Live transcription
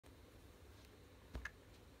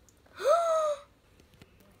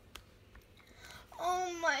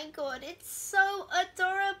god, it's so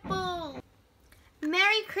adorable.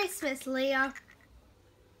 Merry Christmas, Leah.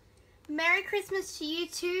 Merry Christmas to you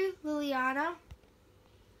too, Liliana.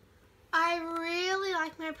 I really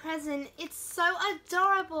like my present. It's so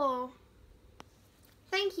adorable.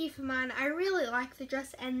 Thank you for mine. I really like the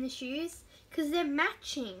dress and the shoes because they're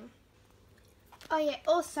matching. Oh yeah,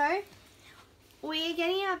 also, we're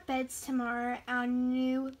getting our beds tomorrow, our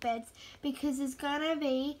new beds, because there's gonna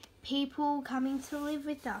be people coming to live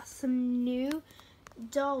with us. Some new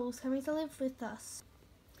dolls coming to live with us.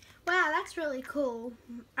 Wow, that's really cool.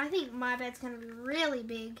 I think my bed's gonna be really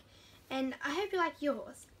big, and I hope you like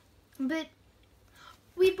yours. But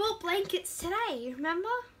we bought blankets today, remember?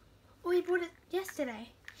 Or we bought it yesterday.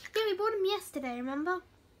 Yeah, we bought them yesterday, remember?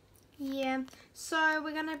 Yeah, so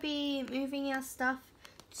we're gonna be moving our stuff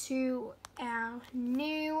to our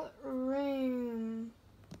new room.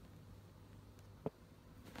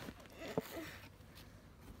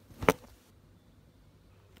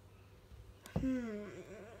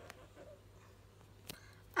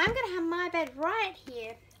 I'm gonna have my bed right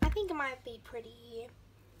here. I think it might be pretty here.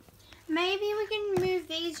 Maybe we can move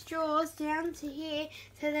these drawers down to here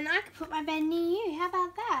so then I can put my bed near you. How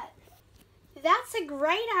about that? That's a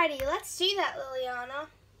great idea. Let's do that, Liliana.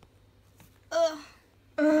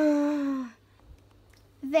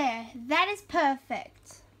 There, that is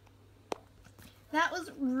perfect. That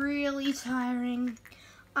was really tiring.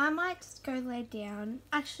 I might just go lay down.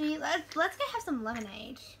 Actually, let's go have some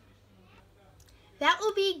lemonade. That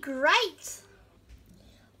will be great.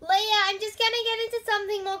 Leah, I'm just gonna get into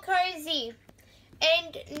something more cozy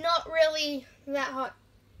and not really that hot.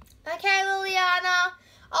 Okay, Liliana,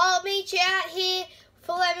 I'll meet you out here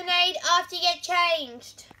for lemonade after you get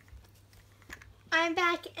changed. I'm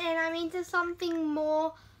back and I'm into something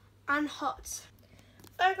more unhot.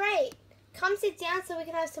 Oh great, come sit down so we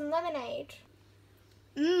can have some lemonade.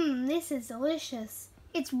 This is delicious.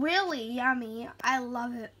 It's really yummy. I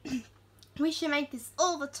love it. We should make this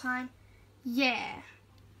all the time. Yeah.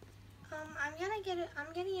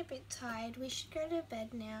 I'm getting a bit tired. We should go to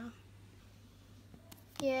bed now.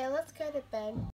 Yeah, let's go to bed.